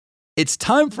It's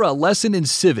time for a lesson in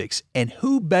civics, and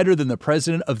who better than the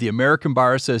president of the American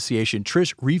Bar Association,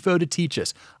 Trish Rifo, to teach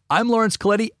us? I'm Lawrence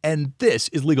Coletti, and this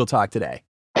is Legal Talk Today.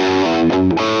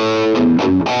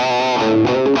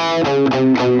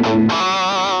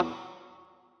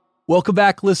 Welcome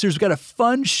back, listeners. We've got a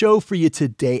fun show for you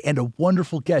today and a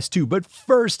wonderful guest, too. But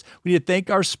first, we need to thank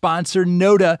our sponsor,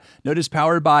 Nota. Nota is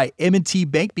powered by M&T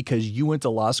Bank because you went to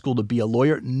law school to be a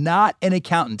lawyer, not an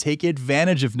accountant. Take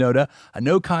advantage of Nota, a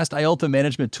no-cost IOLTA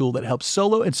management tool that helps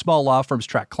solo and small law firms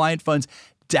track client funds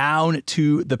down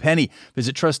to the penny.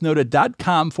 Visit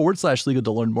trustnota.com/legal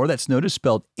to learn more. That's Nota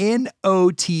spelled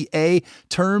N-O-T-A.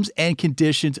 Terms and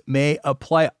conditions may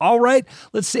apply. All right,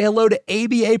 let's say hello to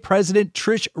ABA President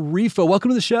Trish Rifo. Welcome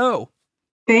to the show.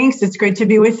 Thanks. It's great to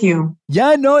be with you.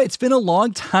 Yeah, no, it's been a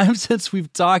long time since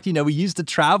we've talked. You know, we used to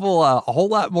travel a whole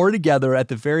lot more together at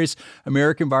the various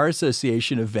American Bar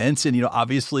Association events. And, you know,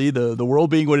 obviously the world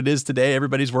being what it is today,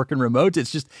 everybody's working remote.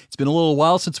 It's been a little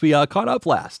while since we caught up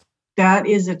last. That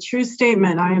is a true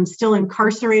statement. I am still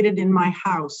incarcerated in my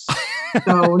house.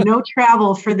 So no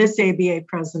travel for this ABA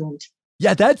president.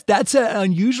 Yeah, that's an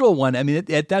unusual one. I mean,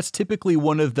 that's typically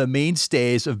one of the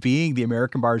mainstays of being the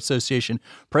American Bar Association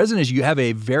president is you have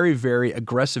a very, very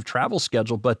aggressive travel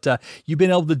schedule, but you've been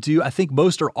able to do, I think,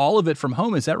 most or all of it from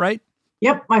home. Is that right?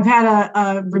 Yep. I've had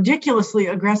a ridiculously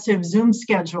aggressive Zoom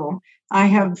schedule. I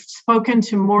have spoken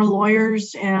to more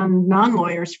lawyers and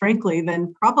non-lawyers, frankly,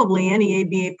 than probably any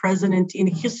ABA president in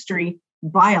history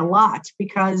by a lot,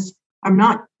 because I'm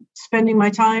not spending my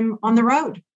time on the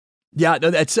road. Yeah,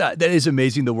 no, that is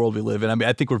amazing, the world we live in. I mean,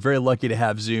 I think we're very lucky to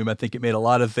have Zoom. I think it made a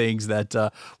lot of things that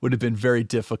would have been very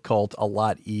difficult a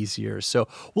lot easier. So,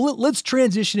 well, let's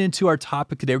transition into our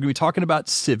topic today. We're going to be talking about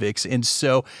civics. And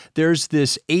so there's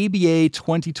this ABA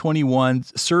 2021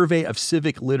 Survey of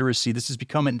Civic Literacy. This has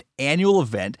become an annual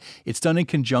event. It's done in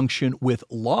conjunction with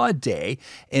Law Day.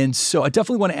 And so I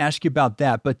definitely want to ask you about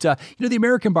that. But, you know, the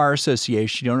American Bar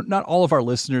Association, you know, not all of our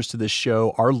listeners to this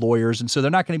show are lawyers. And so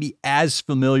they're not going to be as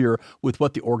familiar with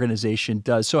what the organization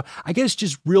does. So I guess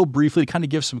just real briefly to kind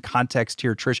of give some context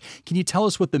here, Trish, can you tell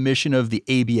us what the mission of the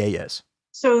ABA is?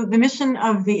 So the mission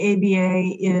of the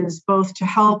ABA is both to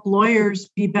help lawyers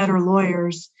be better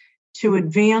lawyers, to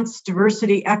advance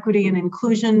diversity, equity, and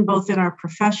inclusion, both in our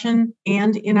profession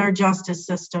and in our justice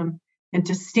system, and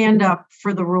to stand up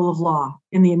for the rule of law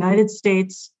in the United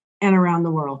States and around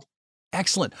the world.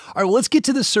 Excellent. All right, well, let's get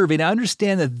to the survey. Now, I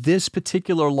understand that this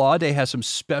particular law day has some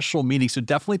special meaning, so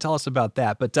definitely tell us about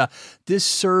that. But this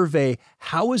survey,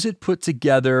 how is it put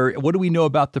together? What do we know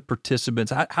about the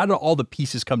participants? How do all the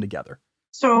pieces come together?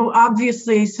 So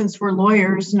obviously, since we're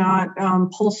lawyers, not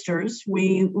pollsters,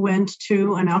 we went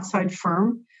to an outside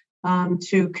firm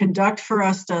to conduct for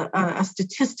us a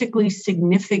statistically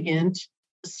significant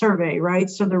survey, right?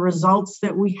 So the results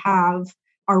that we have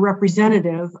are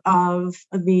representative of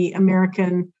the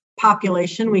American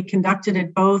population. We conducted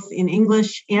it both in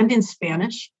English and in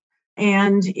Spanish,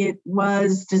 and it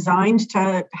was designed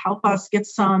to help us get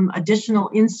some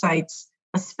additional insights,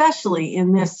 especially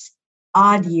in this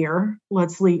odd year,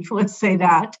 let's say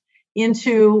that,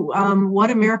 into what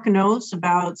America knows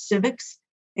about civics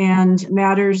and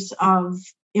matters of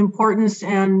importance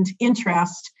and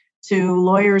interest to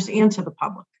lawyers and to the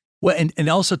public. Well, and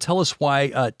also tell us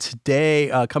why today,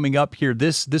 coming up here,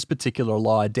 this particular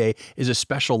law day is a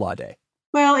special law day.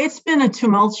 Well, it's been a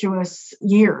tumultuous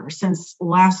year since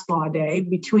last law day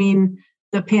between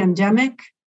the pandemic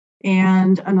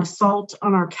and an assault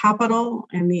on our Capitol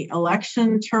and the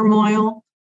election turmoil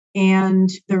and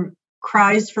the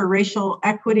cries for racial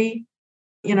equity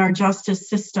in our justice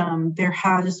system. There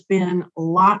has been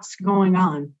lots going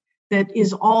on that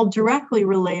is all directly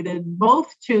related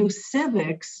both to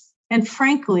civics and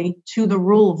frankly, to the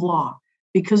rule of law,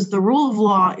 because the rule of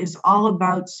law is all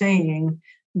about saying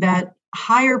that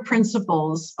higher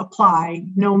principles apply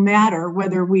no matter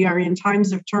whether we are in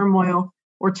times of turmoil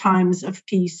or times of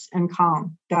peace and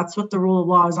calm. That's what the rule of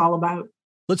law is all about.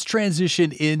 Let's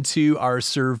transition into our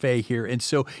survey here. And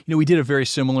so, you know, we did a very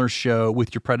similar show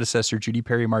with your predecessor, Judy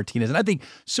Perry Martinez. And I think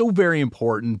so very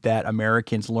important that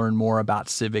Americans learn more about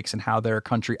civics and how their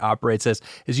country operates. As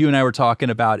you and I were talking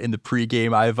about in the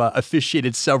pregame, I've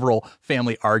officiated several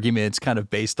family arguments kind of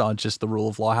based on just the rule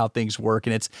of law, how things work.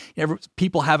 And it's, you know,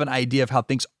 people have an idea of how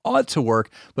things ought to work,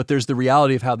 but there's the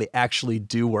reality of how they actually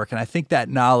do work. And I think that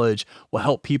knowledge will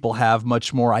help people have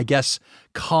much more, I guess,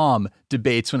 calm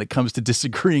debates when it comes to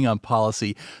disagreeing on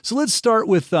policy. So let's start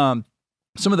with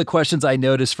some of the questions I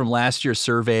noticed from last year's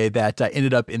survey that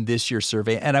ended up in this year's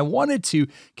survey, and I wanted to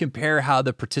compare how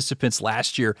the participants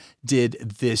last year did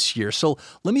this year. So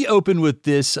let me open with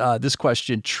this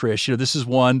question, Trish. This is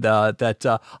one that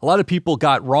a lot of people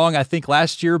got wrong, I think,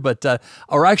 last year,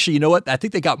 or actually, you know what? I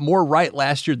think they got more right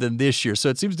last year than this year. So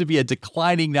it seems to be a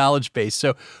declining knowledge base.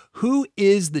 So who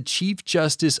is the Chief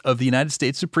Justice of the United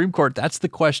States Supreme Court? That's the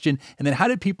question. And then how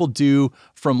did people do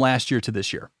from last year to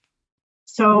this year?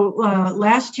 So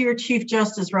last year, Chief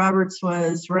Justice Roberts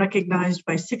was recognized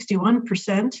by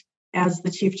 61% as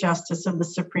the Chief Justice of the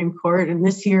Supreme Court. And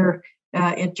this year,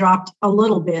 it dropped a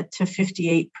little bit to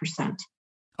 58%.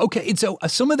 Okay. And so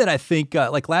some of that, I think,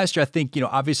 like last year, I think,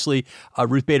 obviously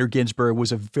Ruth Bader Ginsburg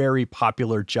was a very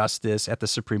popular justice at the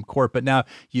Supreme Court. But now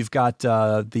you've got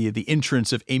the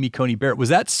entrance of Amy Coney Barrett. Was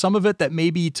that some of it that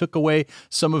maybe took away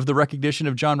some of the recognition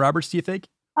of John Roberts, do you think?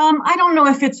 I don't know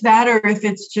if it's that or if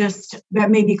it's just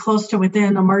that may be close to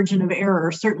within a margin of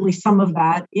error. Certainly some of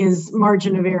that is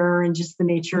margin of error and just the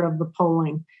nature of the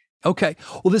polling. Okay.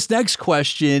 Well, this next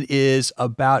question is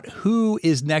about who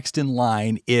is next in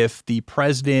line if the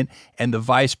president and the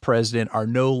vice president are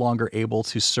no longer able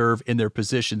to serve in their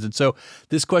positions. And so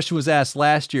this question was asked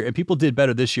last year, and people did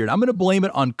better this year. And I'm going to blame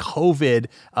it on COVID,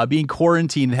 being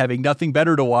quarantined and having nothing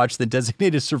better to watch than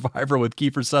Designated Survivor with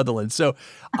Kiefer Sutherland. So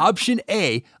option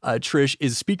A, Trish,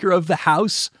 is Speaker of the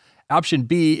House. Option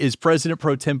B is President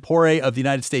pro tempore of the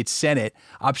United States Senate.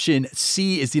 Option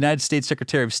C is the United States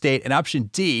Secretary of State. And option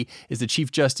D is the Chief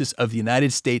Justice of the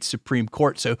United States Supreme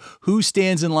Court. So who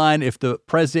stands in line if the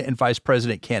president and vice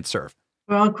president can't serve?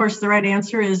 Well, of course, the right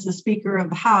answer is the Speaker of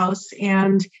the House.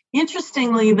 And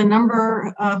interestingly, the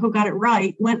number who got it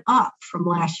right went up from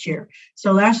last year.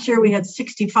 So last year we had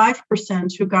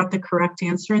 65% who got the correct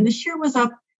answer, and this year was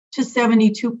up to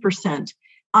 72%.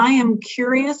 I am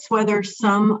curious whether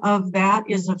some of that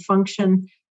is a function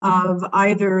of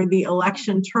either the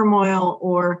election turmoil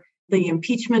or the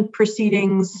impeachment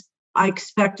proceedings. I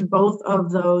expect both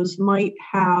of those might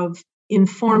have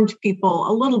informed people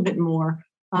a little bit more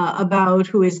about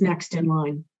who is next in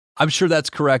line. I'm sure that's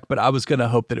correct, but I was going to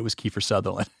hope that it was Kiefer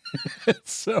Sutherland.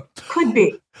 So could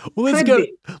be. Well,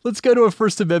 let's go to a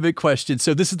First Amendment question.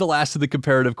 So this is the last of the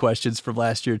comparative questions from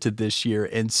last year to this year.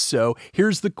 And so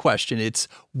here's the question. It's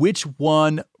which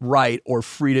one right or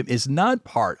freedom is not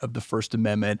part of the First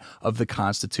Amendment of the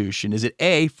Constitution? Is it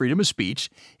A, freedom of speech?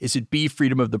 Is it B,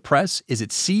 freedom of the press? Is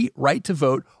it C, right to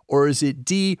vote? Or is it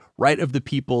D, right of the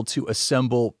people to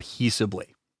assemble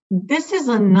peaceably? This is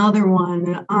another one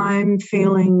that I'm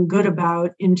feeling good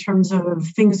about in terms of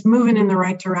things moving in the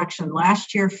right direction.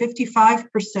 Last year,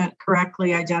 55%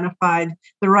 correctly identified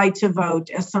the right to vote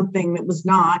as something that was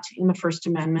not in the First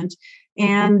Amendment.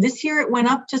 And this year it went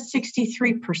up to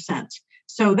 63%.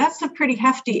 So that's a pretty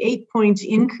hefty 8-point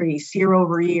increase year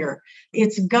over year.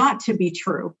 It's got to be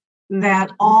true that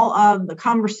all of the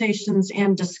conversations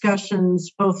and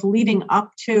discussions, both leading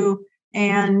up to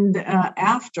and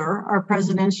after our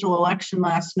presidential election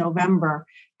last November,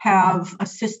 have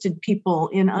assisted people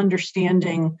in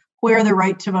understanding where the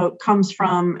right to vote comes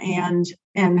from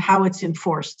and how it's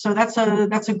enforced. So that's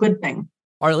a good thing.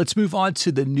 All right, let's move on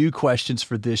to the new questions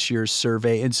for this year's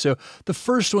survey. And so the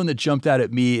first one that jumped out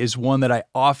at me is one that I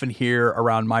often hear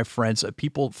around my friends.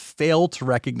 People fail to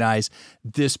recognize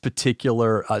this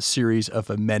particular series of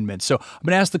amendments. So I'm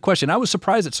going to ask the question. I was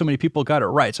surprised that so many people got it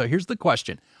right. So here's the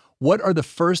question. What are the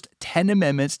first 10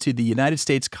 amendments to the United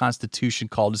States Constitution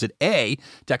called? Is it A,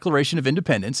 Declaration of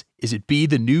Independence? Is it B,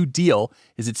 the New Deal?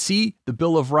 Is it C, the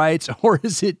Bill of Rights? Or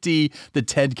is it D, the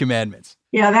 10 Commandments?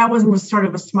 Yeah, that one was sort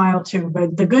of a smile too.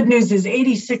 But the good news is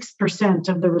 86%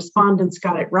 of the respondents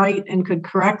got it right and could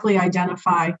correctly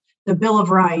identify the Bill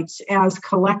of Rights as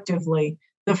collectively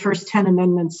the first 10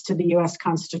 amendments to the U.S.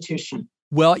 Constitution.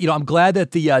 Well, I'm glad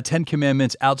that the 10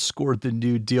 Commandments outscored the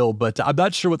New Deal, but I'm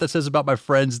not sure what that says about my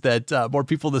friends that more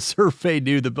people in the survey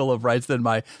knew the Bill of Rights than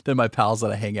my pals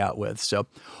that I hang out with. So,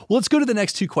 well, let's go to the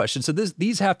next two questions. So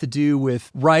these have to do with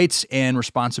rights and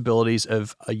responsibilities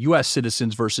of U.S.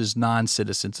 citizens versus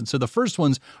non-citizens. And so the first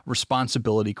one's a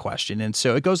responsibility question. And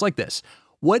so it goes like this.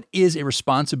 What is a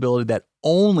responsibility that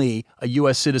only a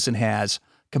U.S. citizen has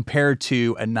compared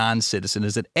to a non-citizen?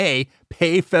 Is it A,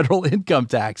 pay federal income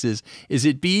taxes? Is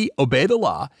it B, obey the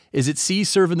law? Is it C,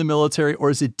 serve in the military? Or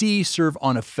is it D, serve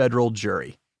on a federal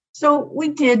jury? So we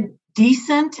did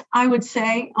decent, I would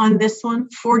say, on this one.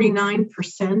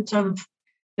 49% of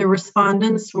the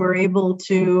respondents were able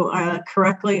to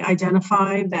correctly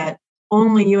identify that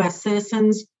only U.S.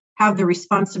 citizens have the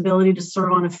responsibility to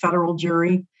serve on a federal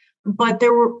jury. But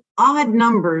there were odd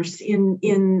numbers in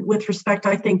with respect,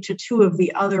 I think, to two of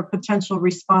the other potential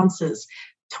responses.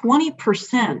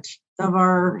 20% of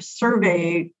our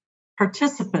survey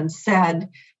participants said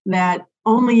that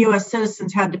only US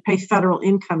citizens had to pay federal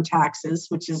income taxes,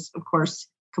 which is, of course,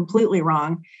 completely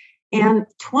wrong. And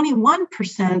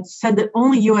 21% said that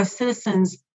only US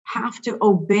citizens have to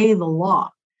obey the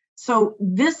law. So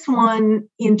this one,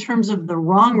 in terms of the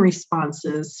wrong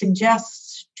responses,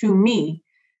 suggests to me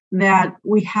that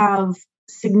we have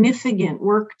significant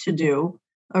work to do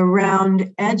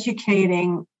around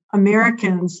educating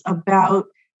Americans about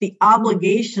the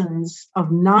obligations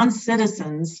of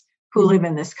non-citizens who live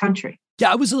in this country.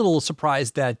 Yeah, I was a little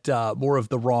surprised that more of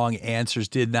the wrong answers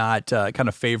did not kind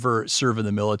of favor serve in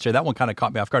the military. That one kind of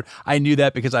caught me off guard. I knew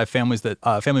that because I have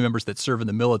family members that serve in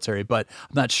the military, but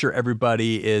I'm not sure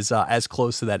everybody is as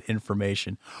close to that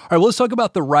information. All right, well, let's talk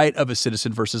about the right of a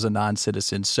citizen versus a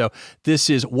non-citizen. So this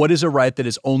is what is a right that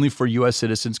is only for U.S.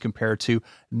 citizens compared to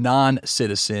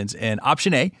non-citizens. And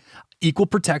option A, equal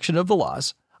protection of the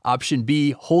laws. Option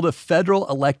B, hold a federal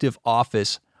elective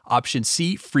office. Option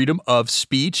C, freedom of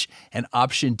speech. And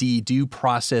option D, due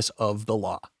process of the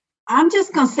law. I'm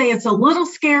just going to say it's a little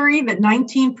scary that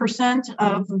 19%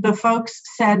 of the folks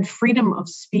said freedom of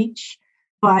speech,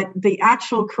 but the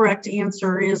actual correct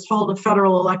answer is hold a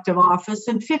federal elective office,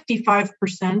 and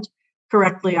 55%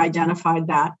 correctly identified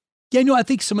that. Yeah, I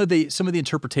think some of the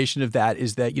interpretation of that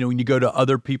is that, when you go to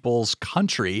other people's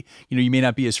country, you may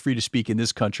not be as free to speak in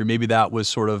this country. Maybe that was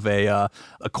sort of a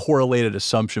correlated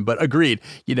assumption, but agreed.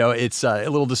 It's a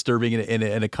little disturbing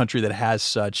in a country that has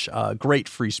such great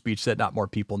free speech that not more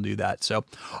people knew that. So,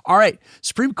 all right,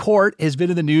 Supreme Court has been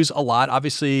in the news a lot,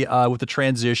 obviously with the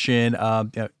transition.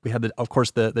 We had, of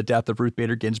course, the death of Ruth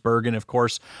Bader Ginsburg, and of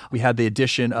course, we had the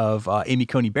addition of Amy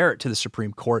Coney Barrett to the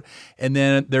Supreme Court. And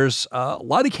then there's a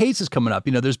lot of cases coming up.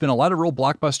 There's been a lot of real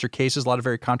blockbuster cases, a lot of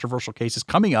very controversial cases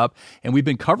coming up, and we've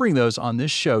been covering those on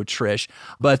this show, Trish.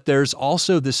 But there's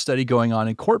also this study going on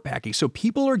in court packing. So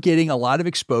people are getting a lot of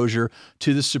exposure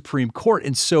to the Supreme Court.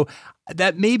 And so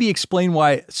that maybe explain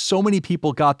why so many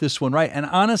people got this one right. And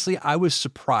honestly, I was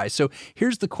surprised. So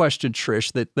here's the question,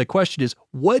 Trish. The question is,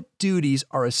 what duties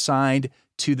are assigned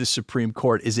to the Supreme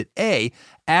Court? Is it A,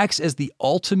 acts as the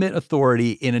ultimate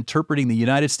authority in interpreting the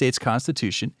United States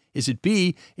Constitution? Is it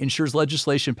B, ensures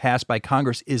legislation passed by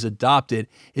Congress is adopted?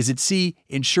 Is it C,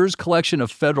 ensures collection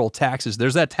of federal taxes?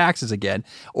 There's that taxes again.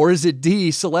 Or is it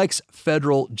D, selects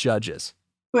federal judges?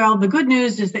 Well, the good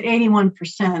news is that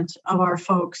 81% of our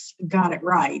folks got it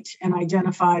right and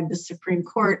identified the Supreme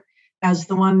Court as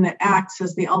the one that acts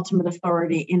as the ultimate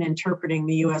authority in interpreting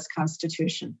the U.S.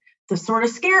 Constitution. The sort of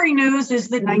scary news is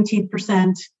that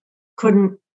 19%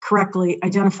 couldn't correctly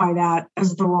identify that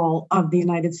as the role of the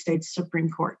United States Supreme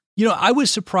Court. I was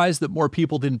surprised that more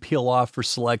people didn't peel off for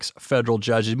selects federal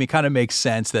judges. I mean, it kind of makes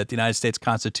sense that the United States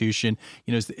Constitution,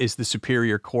 is the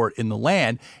superior court in the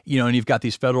land, and you've got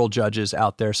these federal judges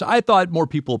out there. So I thought more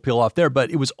people would peel off there, but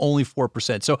it was only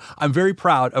 4%. So I'm very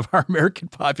proud of our American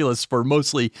populace for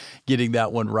mostly getting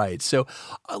that one right. So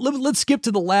let's skip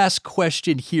to the last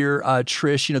question here,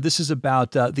 Trish. This is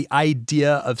about the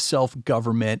idea of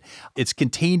self-government. It's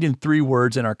contained in 3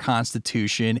 words in our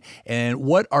Constitution. And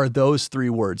what are those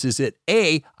 3 words? Is it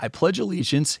A, I pledge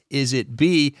allegiance? Is it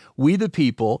B, we the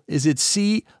people? Is it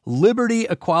C, liberty,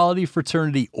 equality,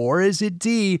 fraternity? Or is it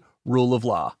D, rule of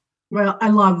law? Well, I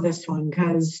love this one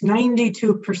because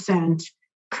 92%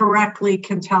 correctly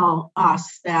can tell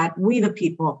us that we the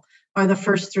people are the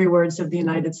first 3 words of the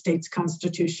United States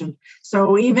Constitution.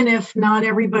 So even if not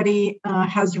everybody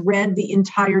has read the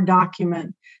entire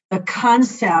document, the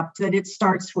concept that it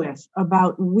starts with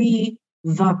about we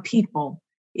the people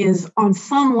is on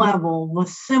some level the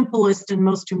simplest and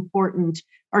most important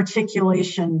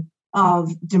articulation of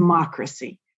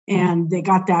democracy. And they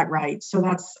got that right. So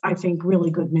that's, I think,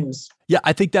 really good news. Yeah,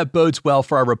 I think that bodes well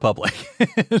for our republic.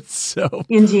 So,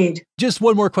 indeed. Just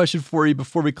one more question for you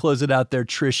before we close it out there,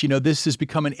 Trish. This has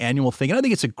become an annual thing, and I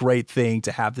think it's a great thing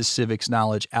to have the civics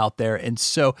knowledge out there. And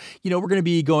so, we're going to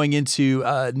be going into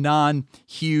a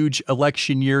non-huge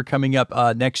election year coming up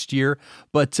next year.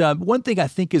 But one thing I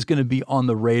think is going to be on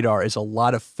the radar is a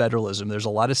lot of federalism. There's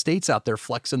a lot of states out there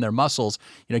flexing their muscles,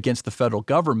 against the federal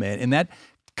government, and that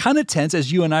kind of tends,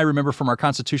 as you and I remember from our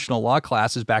constitutional law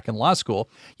classes back in law school,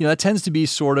 that tends to be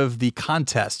sort of the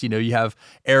contest. You have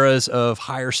eras of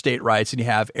higher state rights and you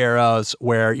have eras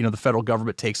where, the federal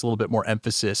government takes a little bit more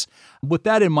emphasis. With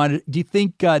that in mind, do you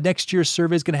think next year's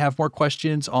survey is going to have more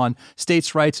questions on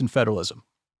states' rights and federalism?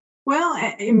 Well,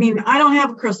 I mean, I don't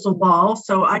have a crystal ball,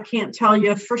 so I can't tell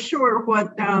you for sure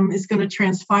what is going to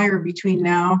transpire between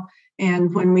now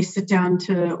and when we sit down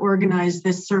to organize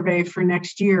this survey for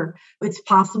next year. It's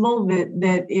possible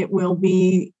that it will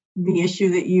be the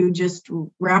issue that you just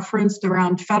referenced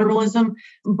around federalism.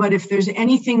 But if there's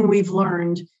anything we've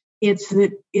learned, it's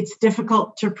that it's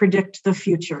difficult to predict the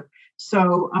future.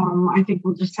 So I think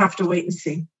we'll just have to wait and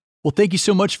see. Well, thank you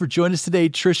so much for joining us today,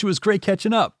 Trish. It was great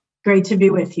catching up. Great to be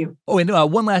with you. Oh, and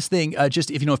one last thing,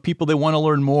 just if people, they want to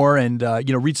learn more and,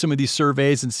 read some of these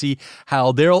surveys and see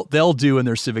how they'll do in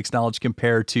their civics knowledge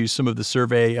compared to some of the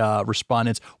survey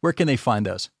respondents, where can they find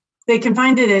those? They can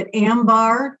find it at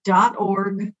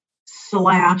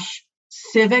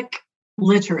ambar.org/civic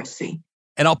literacy.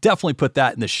 And I'll definitely put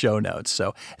that in the show notes.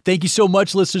 So thank you so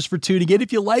much, listeners, for tuning in.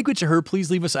 If you like what you heard, please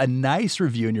leave us a nice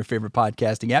review in your favorite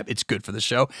podcasting app. It's good for the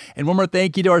show. And one more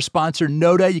thank you to our sponsor,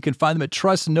 Nota. You can find them at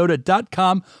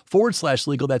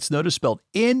trustnota.com/legal. That's Nota spelled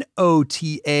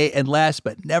Nota. And last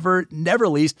but never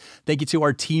least, thank you to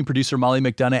our team producer, Molly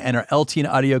McDonough, and our LT and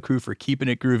audio crew for keeping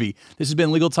it groovy. This has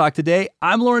been Legal Talk Today.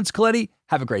 I'm Lawrence Coletti.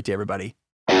 Have a great day, everybody.